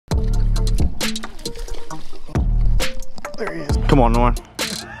there he is. Come on, Norm.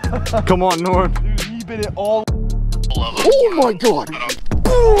 Come on, Norm. Dude, he bit it all. Oh my god.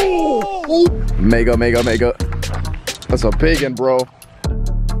 Oh. Mega. That's a big one, bro.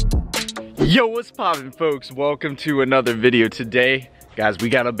 Yo, what's poppin', folks? Welcome to another video today. Guys, we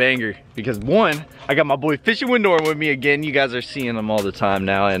got a banger because one, I got my boy Fishing with Norm with me again. You guys are seeing him all the time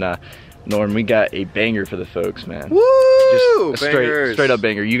now, and Norm, we got a banger for the folks, man. Woo! Just a straight up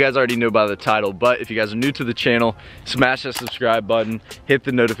banger. You guys already know by the title, but if you guys are new to the channel, smash that subscribe button, hit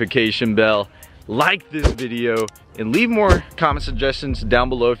the notification bell, like this video, and leave more comment suggestions down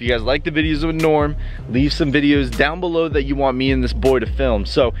below. If you guys like the videos with Norm, leave some videos down below that you want me and this boy to film.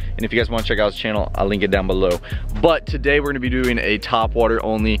 So, and if you guys want to check out his channel, I'll link it down below. But today we're gonna be doing a top water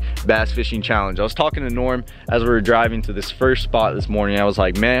only bass fishing challenge. I was talking to Norm as we were driving to this first spot this morning. I was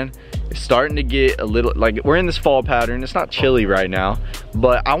like, man, it's starting to get a little, like, we're in this fall pattern. It's not chilly right now,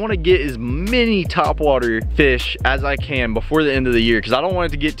 but I want to get as many topwater fish as I can before the end of the year, because I don't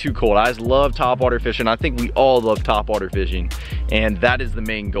want it to get too cold. I just love topwater fishing. I think we all love topwater fishing, and that is the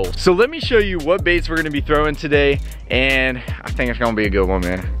main goal. So let me show you what baits we're going to be throwing today, and I think it's going to be a good one,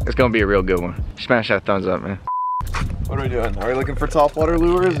 man. It's going to be a real good one. Smash that thumbs up, man. What are we doing? Are we looking for topwater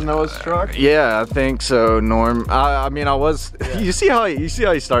lures in Noah's truck? Yeah, I think so, Norm. I mean, I was. Yeah. You see how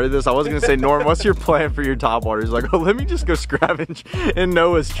he started this? I was gonna say, Norm, what's your plan for your topwater? He's like, oh, let me just go scavenge in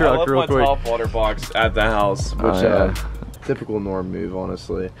Noah's truck real quick. I left my topwater box at the house, which typical Norm move,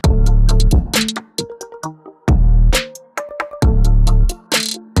 honestly.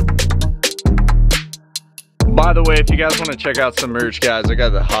 By the way, if you guys want to check out some merch, guys, I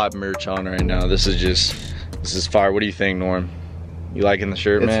got the hot merch on right now. This is fire. What do you think, Norm? You liking the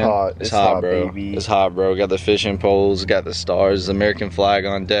shirt, man? Hot. It's hot, bro. Baby. It's hot, bro. Got the fishing poles, got the stars, the American flag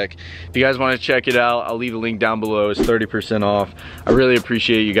on deck. If you guys want to check it out, I'll leave a link down below. It's 30% off. I really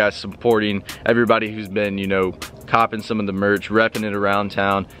appreciate you guys supporting everybody who's been, you know, copping some of the merch, repping it around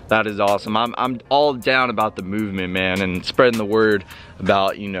town. That is awesome. I'm all down about the movement, man, and spreading the word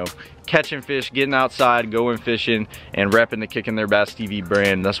about, you know, catching fish, getting outside, going fishing, and repping the Kicking Their Bass TV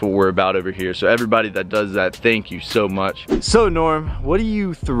brand. That's what we're about over here. So everybody that does that, thank you so much. So Norm, what do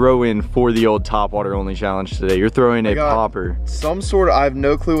you throw in for the old topwater only challenge today? You're throwing a popper. Some sort of, I have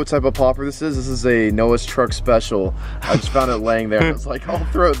no clue what type of popper this is. This is a Noah's truck special. I just found it laying there. I was like, I'll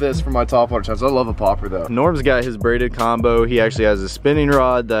throw this for my topwater challenge. I love a popper though. Norm's got his braided combo. He actually has a spinning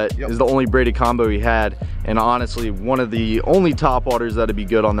rod that is the only braided combo he had. And honestly, one of the only topwaters that'd be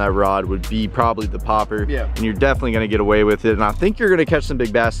good on that rod would be probably the popper. Yeah. And you're definitely gonna get away with it. And I think you're gonna catch some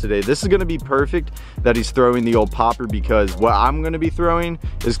big bass today. This is gonna be perfect that he's throwing the old popper, because what I'm gonna be throwing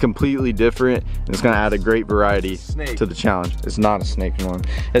is completely different. And it's gonna add a great variety to the challenge. It's not a snake, Norm.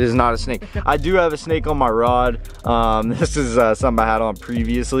 It is not a snake. I do have a snake on my rod. This is something I had on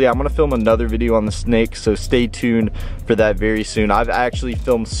previously. I'm gonna film another video on the snake, so stay tuned for that very soon. I've actually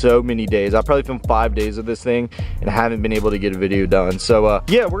filmed so many days. I probably filmed 5 days of this thing and I haven't been able to get a video done. So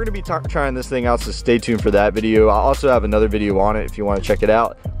yeah, we're gonna be trying this thing out, so stay tuned for that video. I also have another video on it if you want to check it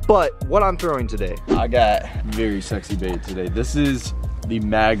out. But what I'm throwing today, I got very sexy bait today. This is the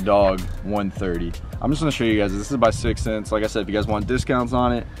Mag Dog 130. I'm just gonna show you guys. This is by 6 cents. Like I said, if you guys want discounts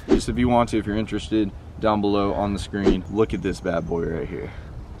on it, just if you want to, if you're interested, down below on the screen. Look at this bad boy right here.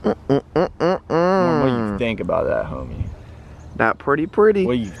 What do you think about that, homie? Not pretty. What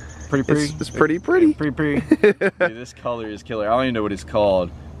do you? Pretty. It's pretty. Dude, this color is killer. I don't even know what it's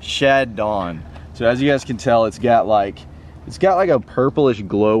called. Shad Dawn. So as you guys can tell, it's got like a purplish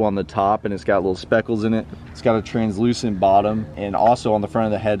glow on the top, and it's got little speckles in it. It's got a translucent bottom, and also on the front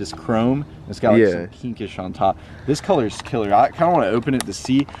of the head is chrome. It's got like some pinkish on top. This color is killer. I kind of want to open it to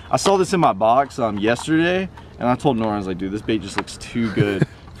see. I saw this in my box yesterday, and I told Nora, I was like, dude, this bait just looks too good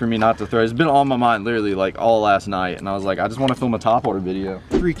for me not to throw. It's been on my mind literally like all last night, and I was like, I just want to film a topwater video.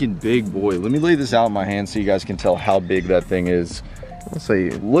 Freaking big boy. Let me lay this out in my hand so you guys can tell how big that thing is. Let's see.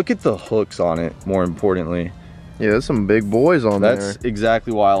 Look at the hooks on it, more importantly. Yeah, there's some big boys on there. That's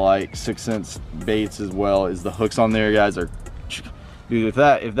exactly why I like 6 cents baits as well, is the hooks on there, guys. Are, dude,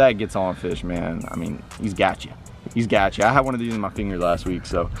 if that gets on fish, man, I mean, he's got you. He's got you. I had one of these in my finger last week,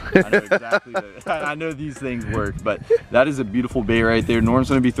 so I know exactly I know these things work. But that is a beautiful bait right there. Norm's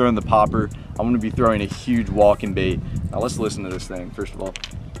gonna be throwing the popper. I'm gonna be throwing a huge walking bait. Now let's listen to this thing first of all.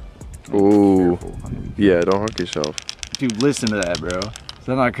 Ooh. Yeah, don't hook yourself. Dude, listen to that, bro. Is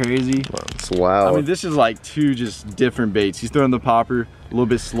that not crazy? It's loud. I mean, this is like two just different baits. He's throwing the popper a little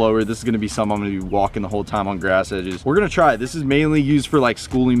bit slower. This is gonna be something I'm gonna be walking the whole time on grass edges. We're gonna try it. This is mainly used for like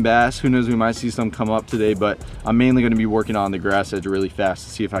schooling bass. Who knows, we might see some come up today, but I'm mainly gonna be working on the grass edge really fast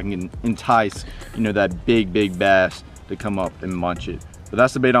to see if I can entice, you know, that big bass to come up and munch it. But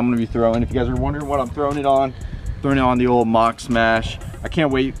that's the bait I'm gonna be throwing. If you guys are wondering what I'm throwing it on, throwing it on the old mock smash. I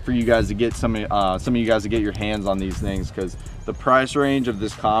can't wait for you guys to get some of you guys to get your hands on these things, because the price range of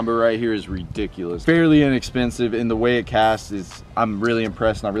this combo right here is ridiculous. Fairly inexpensive, and the way it casts is, I'm really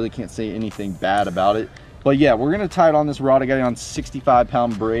impressed, and I really can't say anything bad about it. But yeah, we're gonna tie it on this rod. I got it on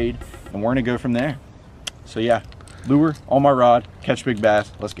 65-pound braid, and we're gonna go from there. So yeah, lure on my rod, catch big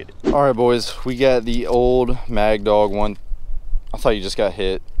bass, let's get it. All right, boys, we got the old Mag Dog one. I thought you just got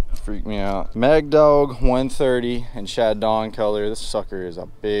hit. Freaked me out. Mag Dog 130 in Shad Dawn color. This sucker is a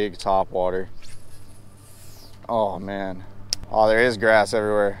big topwater. Oh man. Oh, there is grass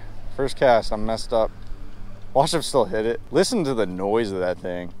everywhere. First cast, I'm messed up. Watch him still hit it. Listen to the noise of that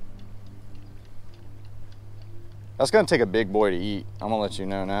thing. That's gonna take a big boy to eat. I'm gonna let you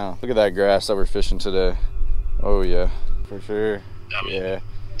know now. Look at that grass that we're fishing today. Oh yeah, for sure. Yeah.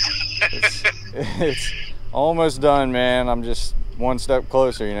 It's almost done, man. I'm just one step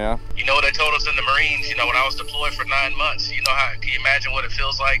closer, you know? You know what they told us in the Marines, you know, when I was deployed for 9 months, you know how, can you imagine what it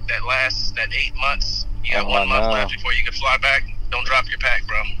feels like that 8 months? You got 1 month left before you can fly back. Don't drop your pack,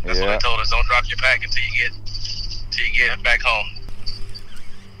 bro. That's what they told us. Don't drop your pack until you get back home.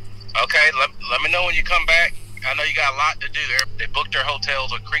 Okay, let me know when you come back. I know you got a lot to do there. They booked their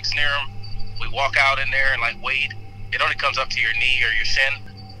hotels with creeks near them. We walk out in there and like wade. It only comes up to your knee or your shin.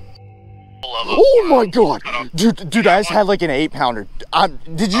 Oh my god, dude, I just had like an 8-pounder.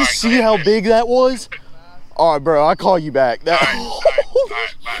 Did you see how big that was? All right, bro, I'll call you back. All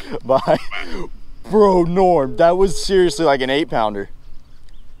right, bye. Bro, Norm, that was seriously like an 8-pounder.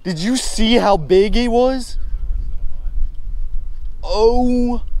 Did you see how big it was?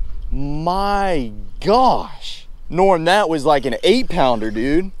 Oh my gosh. Norm, that was like an 8-pounder,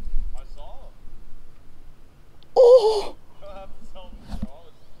 dude. I saw him. Oh.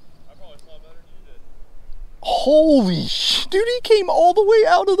 Holy sh! Dude, he came all the way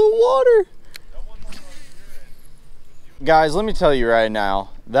out of the water. Guys, let me tell you right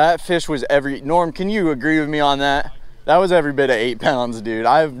now, that fish was Norm, can you agree with me on that? That was every bit of 8 pounds, dude.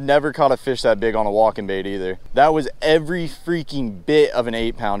 I've never caught a fish that big on a walking bait either. That was every freaking bit of an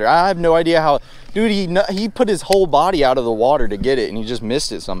 8-pounder. I have no idea how, dude, he put his whole body out of the water to get it, and he just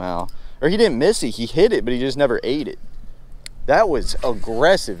missed it somehow. Or he didn't miss it, he hit it, but he just never ate it. That was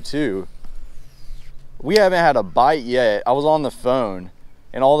aggressive too. We haven't had a bite yet. I was on the phone,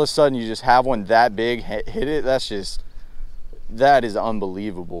 and all of a sudden you just have one that big hit it. That is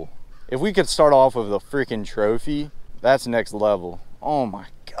unbelievable. If we could start off with a freaking trophy, that's next level. Oh my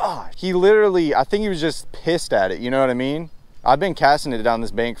gosh. He literally, I think he was just pissed at it, you know what I mean? I've been casting it down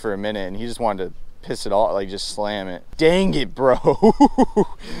this bank for a minute, and he just wanted to piss it off, like just slam it. Dang it, bro.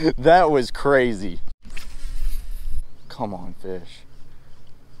 That was crazy. Come on, fish.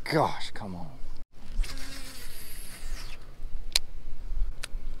 Gosh, come on.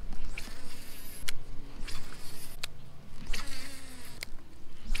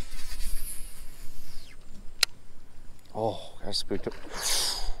 Oh, I spooked up.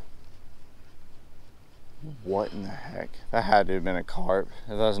 What in the heck? That had to have been a carp.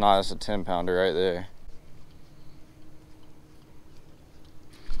 If that's not, that's a 10-pounder right there.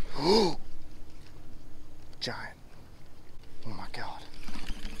 Giant. Oh my god.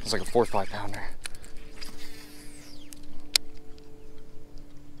 It's like a 4 or 5-pounder.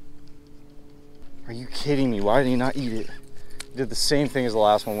 Are you kidding me? Why did he not eat it? He did the same thing as the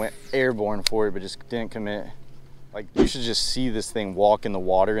last one, went airborne for it, but just didn't commit. Like, you should just see this thing walk in the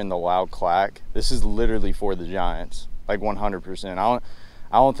water in the loud clack. This is literally for the giants, like 100%. I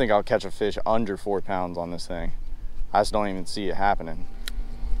don't think I'll catch a fish under 4 pounds on this thing. I just don't even see it happening.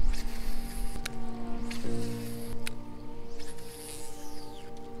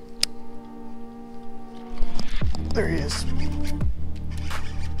 There he is.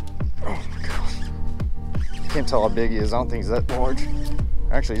 Oh my god. Can't tell how big he is. I don't think he's that large.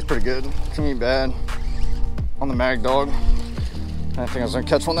 Actually, he's pretty good. Can be bad. On the Mag Dog. I think I was gonna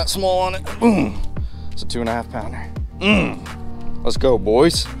catch one that small on it. It's a 2.5 pounder. Let's go,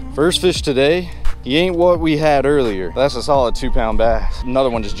 boys. First fish today. He ain't what we had earlier. That's a solid 2-pound bass.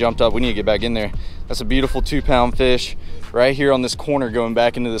 Another one just jumped up. We need to get back in there. That's a beautiful 2-pound fish right here on this corner, going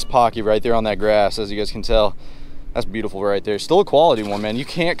back into this pocket right there on that grass, as you guys can tell. That's beautiful right there. Still a quality one, man. You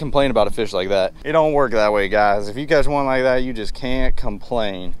can't complain about a fish like that. It don't work that way, guys. If you catch one like that, you just can't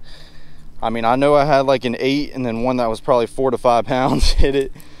complain. I mean, I know I had like an 8 and then one that was probably 4 to 5 pounds hit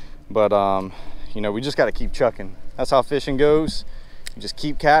it, but you know, we just got to keep chucking. That's how fishing goes. You just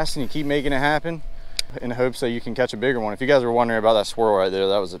keep casting, you keep making it happen in hopes that you can catch a bigger one. If you guys were wondering about that swirl right there,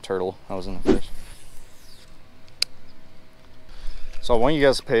 that was a turtle. That was in the fish. So I want you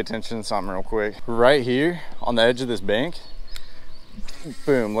guys to pay attention to something real quick. Right here on the edge of this bank,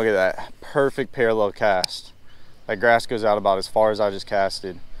 boom, look at that. Perfect parallel cast. That grass goes out about as far as I just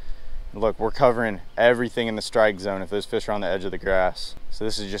casted. Look, we're covering everything in the strike zone if those fish are on the edge of the grass. So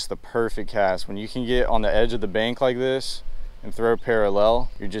this is just the perfect cast. When you can get on the edge of the bank like this and throw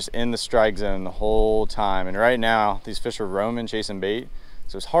parallel, you're just in the strike zone the whole time. And right now, these fish are roaming, chasing bait.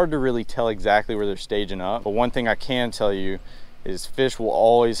 So it's hard to really tell exactly where they're staging up. But one thing I can tell you is fish will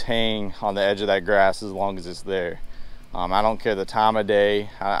always hang on the edge of that grass as long as it's there. I don't care the time of day.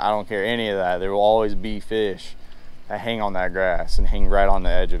 I don't care any of that. There will always be fish that hang on that grass and hang right on the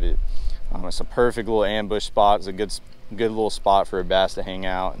edge of it. It's a perfect little ambush spot. It's a good little spot for a bass to hang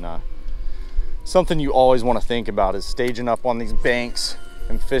out. And something you always want to think about is staging up on these banks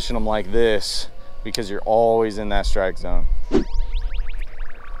and fishing them like this, because you're always in that strike zone.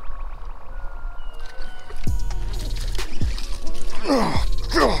 Oh,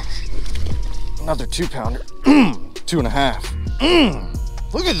 gosh. Another 2-pounder.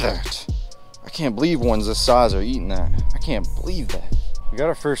 2.5. Look at that. I can't believe ones this size are eating that. I can't believe that. We got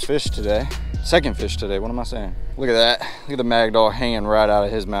our first fish today. Second fish today, what am I saying? Look at that. Look at the Magdal hanging right out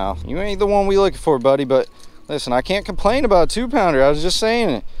of his mouth. You ain't the one we looking for, buddy, but listen, I can't complain about a 2-pounder. I was just saying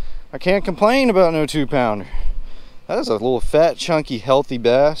it. I can't complain about no 2-pounder. That is a little fat, chunky, healthy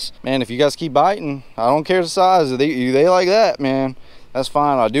bass. Man, if you guys keep biting, I don't care the size. They like that, man. That's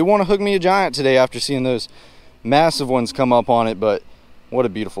fine. I do want to hook me a giant today after seeing those massive ones come up on it, but what a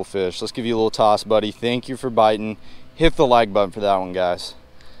beautiful fish. Let's give you a little toss, buddy. Thank you for biting. Hit the like button for that one, guys.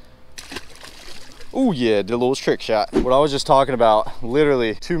 Oh yeah, did a little trick shot. What I was just talking about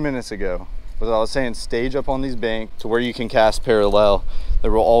literally 2 minutes ago was I was saying stage up on these banks to where you can cast parallel.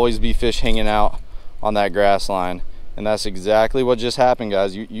 There will always be fish hanging out on that grass line. And that's exactly what just happened,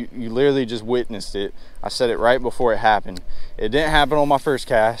 guys. You literally just witnessed it. I said it right before it happened. It didn't happen on my first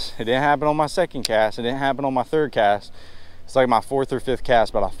cast. It didn't happen on my second cast. It didn't happen on my third cast. It's like my 4th or 5th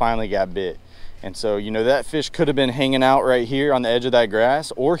cast, but I finally got bit. And so, you know, that fish could have been hanging out right here on the edge of that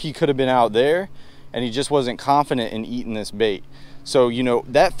grass, or he could have been out there and he just wasn't confident in eating this bait. So, you know,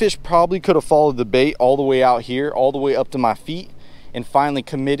 that fish probably could have followed the bait all the way out here, all the way up to my feet, and finally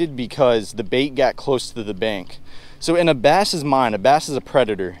committed because the bait got close to the bank. So in a bass's mind, a bass is a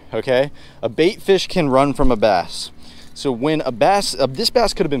predator, okay? A bait fish can run from a bass. So when a bass, this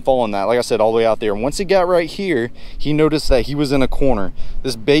bass could have been following that, like I said, all the way out there. And once he got right here, he noticed that he was in a corner.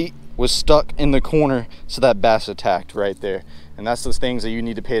 This bait was stuck in the corner, so that bass attacked right there. And that's those things that you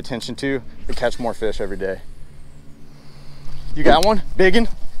need to pay attention to catch more fish every day. You got one? Biggin?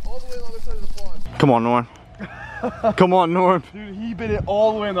 All the way on the other side of the pond. Come on, Norm. Come on, Norm. Dude, he bit it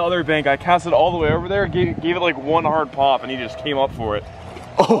all the way on the other bank. I cast it all the way over there, gave it like one hard pop, and he just came up for it.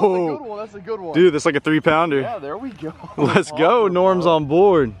 Oh, that's a good one. Dude, that's like a 3-pounder. Yeah, there we go. Let's go. Norm's on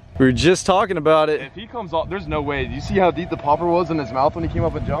board. We were just talking about it. If he comes off, there's no way. Do you see how deep the popper was in his mouth when he came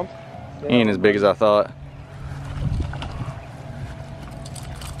up and jumped? He ain't as big as I thought.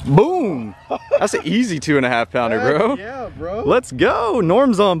 Boom! That's an easy 2.5-pounder, bro. Yeah, bro. Let's go.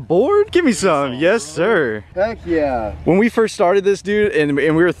 Norm's on board. Give me some. Yes, sir. Heck yeah. When we first started this, dude, and we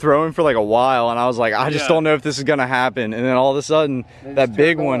were throwing for like a while, and I was like, I just don't know if this is gonna happen. And then all of a sudden, that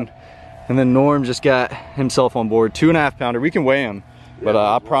big one, and then Norm just got himself on board. 2.5-pounder. We can weigh him, but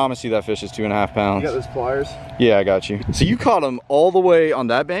I promise you that fish is 2.5 pounds. You got those pliers? Yeah, I got you. So you caught him all the way on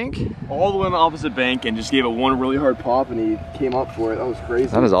that bank? All the way on the opposite bank, and just gave it one really hard pop. Pop, and he came up for it. That was crazy.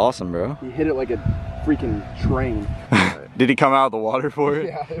 That is awesome, bro. He hit it like a freaking train. Did he come out of the water for it?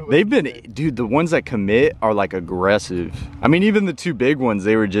 Yeah, it was they've been, dude, the ones that commit are like aggressive. I mean, even the 2 big ones,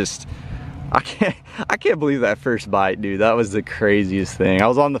 they were just, I can't believe that first bite, dude. That was the craziest thing. I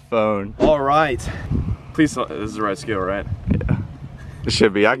was on the phone. All right. Please, this is the right scale, right? Yeah, it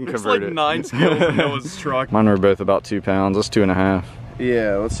should be. I can convert like it. 9 scales in Noah's truck. Mine were both about 2 pounds. That's 2.5.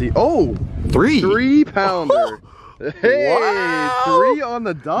 Yeah, let's see. Oh, 3. 3-pounder. Hey, Wow. 3 on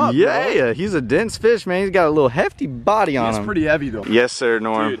the dot, Yeah, bro. he's a dense fish, man. He's got a little hefty body on him. It's pretty heavy though. Yes, sir,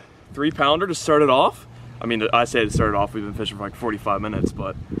 Norm. Dude, 3-pounder to start it off. I mean, I say it started off, we've been fishing for like 45 minutes,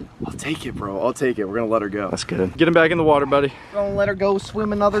 but I'll take it, bro. I'll take it. We're gonna let her go. That's good. Get him back in the water, buddy. Gonna let her go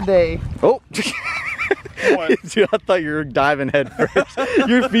swim another day. Oh. Dude, I thought you were diving head first.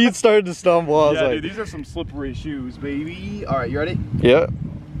 Your feet started to stumble. I was yeah, like, dude, these are some slippery shoes, baby. All right, you ready? yeah.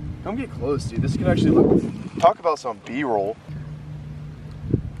 Come get close, dude. This can actually look. Talk about some B-roll.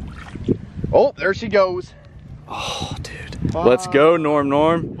 Oh, there she goes. Oh, dude. Bye. Let's go,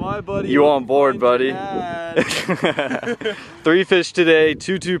 Norm. Bye, buddy. You on board, buddy. 3 fish today,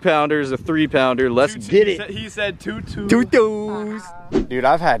 2 2-pounders, a 3-pounder. Let's get it. He said 2 2. Two-twos. Dude,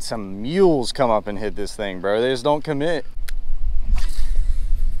 I've had some mules come up and hit this thing, bro. They just don't commit.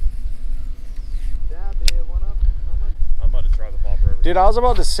 I'm about to try the popper over. Dude, I was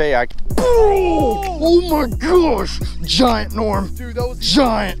about to say, oh my gosh! Giant, Norm. Dude, that was the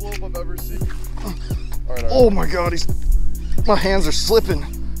giant. slope I've ever seen. Oh my God, my hands are slipping.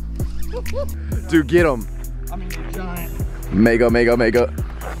 Dude, get him. I mean, he's giant. Mega.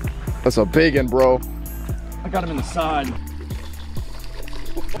 That's a big one, bro. I got him in the side.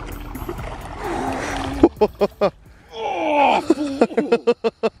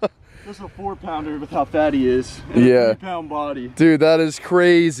 That's a 4-pounder with how fat he is. And Yeah. a 3-pound body. Dude, that is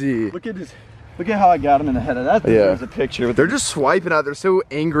crazy. Look at how I got him in the head of that. There's a picture. With They're just swiping out. They're so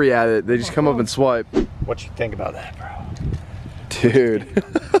angry at it. They just come up and swipe. What you think about that, bro? Dude.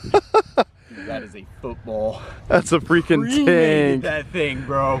 That is a football. That's a freaking Cremated tank. that thing,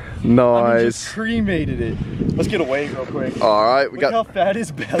 bro. Nice. I mean, just cremated it. Let's get away real quick. All right, we Look got. how fat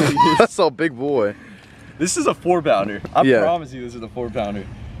his belly is. That's a big boy. This is a 4-pounder. I Yeah. promise you this is a 4-pounder.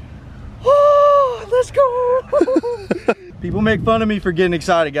 Oh, let's go. People make fun of me for getting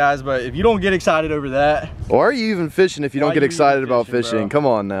excited, guys, but if you don't get excited over that, Why are you even fishing if you don't Why get you excited even about fishing, fishing? bro? Come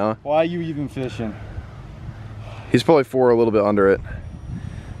on now. why are you even fishing? He's probably 4 a little bit under it.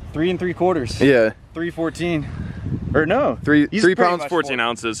 3 3/4. Yeah. 314. Or no. Three He's pounds, pretty much 14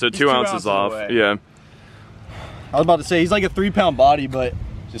 ounces, so He's 2 2 ounces ounces off. away. Yeah. I was about to say, he's like a 3-pound body, but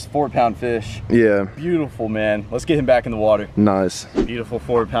just 4-pound fish. Yeah. Beautiful, man. Let's get him back in the water. Nice. Beautiful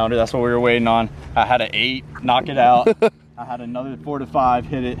 4-pounder. That's what we were waiting on. I had an 8, knock it out. I had another 4 to 5,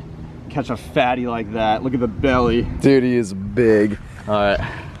 hit it. Catch a fatty like that. Look at the belly. Dude, he is big. All right.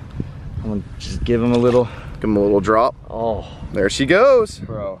 I'm gonna just give him a little. Give him a little drop. Oh, There she goes.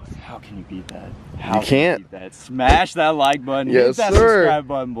 bro. How can you beat that? How You can't. Can you beat that? Smash that like button. Yes, Hit that sir. subscribe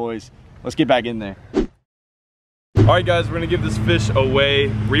button, boys. Let's get back in there. All right, guys, we're gonna give this fish away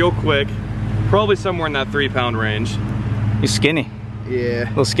real quick. Probably somewhere in that 3-pound range. He's skinny. Yeah.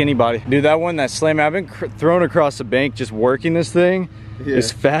 Little skinny body. Dude, that one, that slam, I've been thrown across the bank just working this thing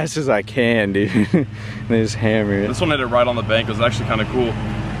as fast as I can, dude. And they just hammer it. This one hit it right on the bank. It was actually kind of cool.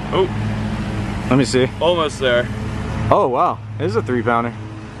 Oh, Let me see. almost there. Oh, wow. It is a 3-pounder.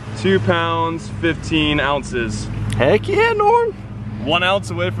 2 pounds, 15 ounces. Heck yeah, Norm. 1 ounce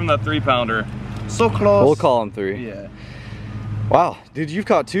away from that 3-pounder. So close. We'll call him 3. Yeah. Wow, dude, you've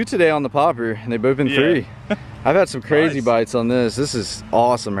caught 2 today on the popper, and they've both been 3. I've had some crazy Nice. bites on this. This is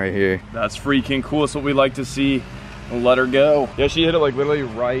awesome right here. That's freaking cool. That's what we like to see. We'll let her go. Yeah, she hit it like literally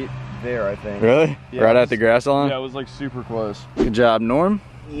right there, I think. Really? Yeah, Right it at was- the grass line? Yeah, it was like super close. Good job, Norm.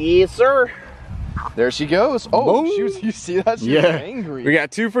 Yes, sir. There she goes. Oh, Boom. she was, you see that? She was Yeah. angry. We got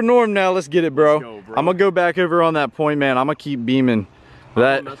 2 for Norm now. Let's get it, bro. Let's go, bro. I'm gonna go back over on that point, man. I'm gonna keep beaming.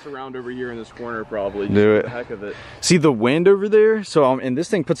 That. I'm gonna mess around over here in this corner probably. Do it. The heck of it. See the wind over there? So and this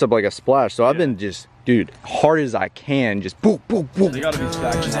thing puts up like a splash. So I've been just, dude, hard as I can, just boop, boop, boop. They gotta be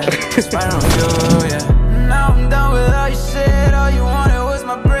stacked. Now I'm done with all you said. All you wanted was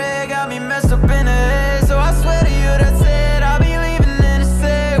my bread. Got me messed up in the head. So I swear to you that's it. I'll be leaving in a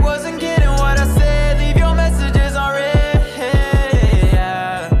sec. Wasn't getting what I said. Leave your messages on red.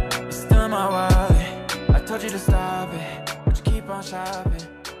 Yeah, it's still in my wallet. I told you to stop it, but you keep on shopping.